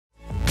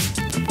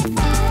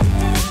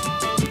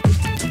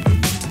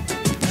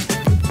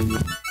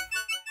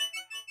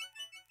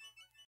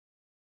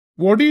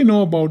What do you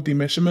know about the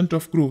measurement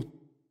of growth?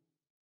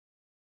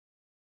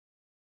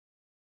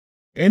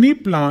 Any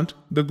plant,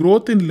 the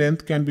growth in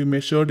length can be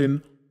measured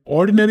in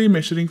ordinary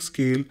measuring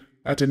scale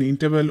at an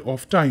interval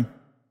of time.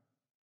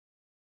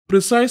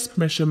 Precise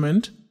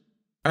measurement,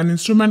 an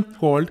instrument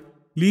called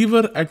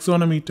Lever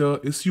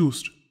Auxanometer is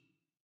used.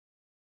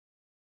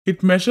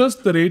 It measures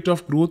the rate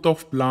of growth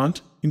of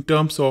plant in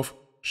terms of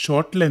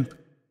short length.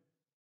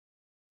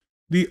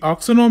 The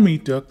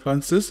auxanometer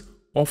consists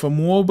of a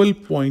movable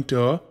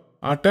pointer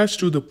attached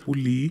to the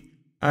pulley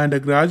and a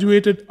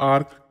graduated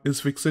arc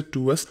is fixed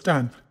to a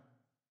stand.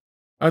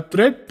 A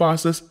thread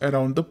passes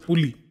around the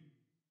pulley.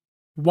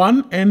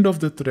 One end of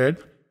the thread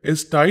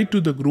is tied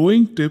to the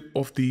growing tip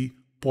of the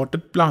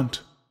potted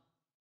plant.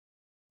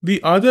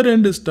 The other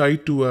end is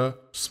tied to a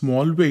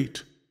small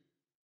weight.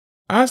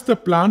 As the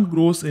plant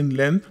grows in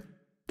length,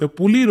 the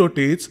pulley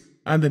rotates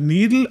and the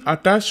needle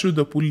attached to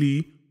the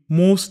pulley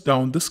moves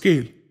down the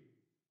scale.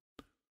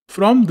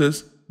 From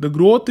this, the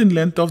growth in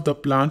length of the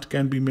plant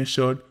can be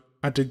measured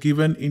at a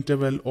given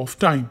interval of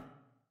time.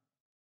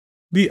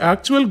 The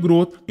actual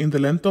growth in the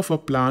length of a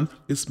plant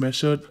is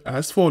measured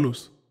as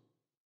follows.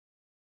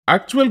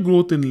 Actual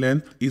growth in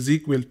length is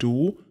equal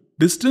to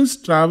distance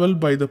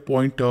travelled by the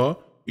pointer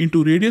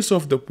into radius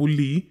of the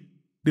pulley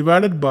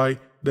divided by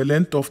the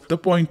length of the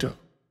pointer.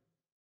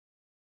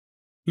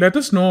 Let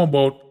us know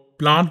about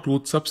plant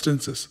growth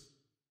substances.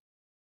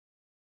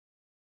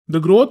 The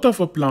growth of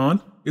a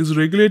plant is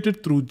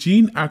regulated through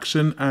gene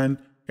action and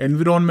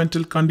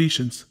environmental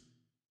conditions.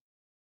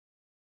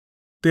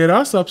 There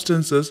are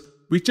substances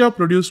which are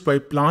produced by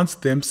plants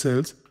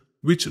themselves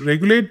which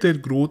regulate their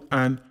growth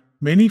and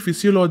many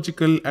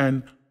physiological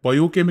and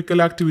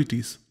biochemical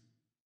activities.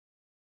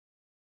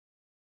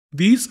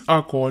 These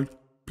are called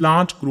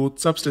plant growth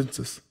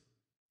substances.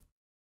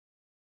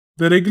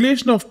 The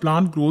regulation of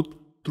plant growth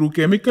through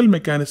chemical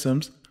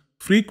mechanisms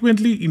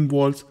frequently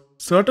involves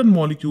certain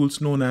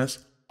molecules known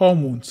as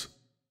hormones.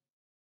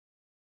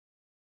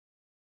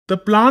 The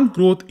plant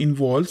growth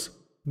involves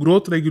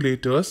growth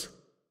regulators,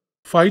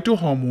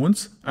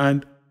 phytohormones,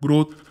 and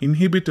growth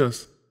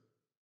inhibitors.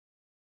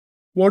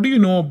 What do you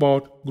know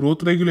about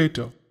growth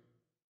regulator?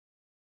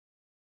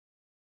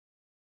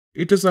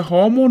 It is a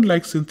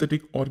hormone-like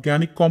synthetic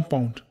organic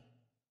compound.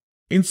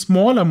 In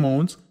small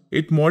amounts,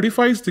 it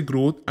modifies the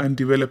growth and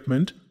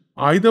development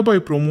either by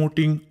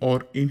promoting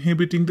or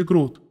inhibiting the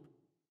growth.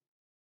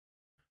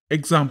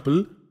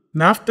 Example,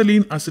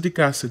 naphthalene acetic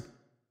acid,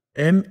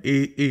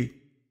 NAA.